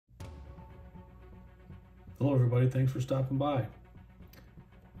Hello everybody, thanks for stopping by.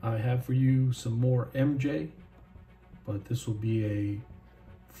 I have for you some more MJ, but this will be a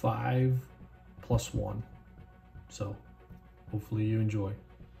 5+1. So hopefully you enjoy.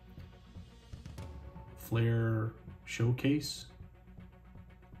 Flare showcase.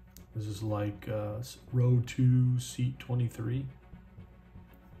 This is like row 2, seat 23.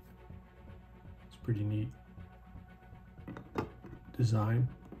 It's pretty neat design.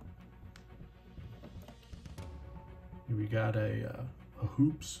 Here we got a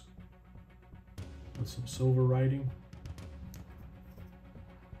hoops with some silver writing.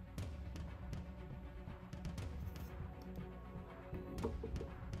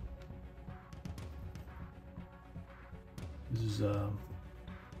 This is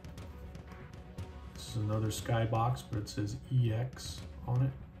another skybox, but it says EX on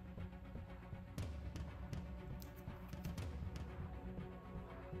it.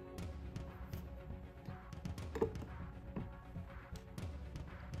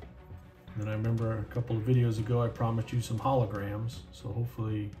 And I remember a couple of videos ago I promised you some holograms, so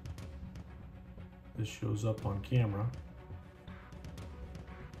hopefully this shows up on camera.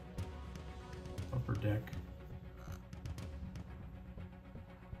 Upper deck.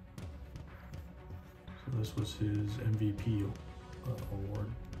 So this was his MVP award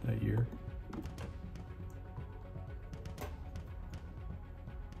that year.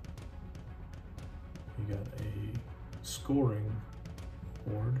 You got a scoring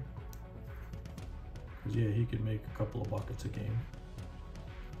board. Because yeah, he could make a couple of buckets a game.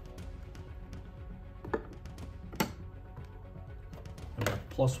 And my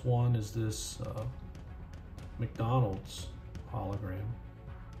 +1 is this McDonald's hologram.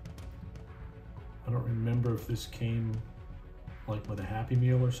 I don't remember if this came like with a Happy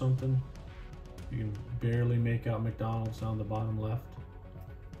Meal or something. You can barely make out McDonald's down the bottom left,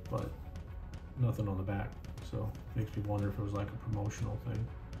 but nothing on the back. So it makes me wonder if it was like a promotional thing.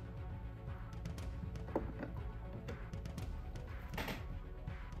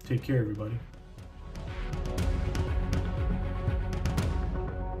 Take care, everybody.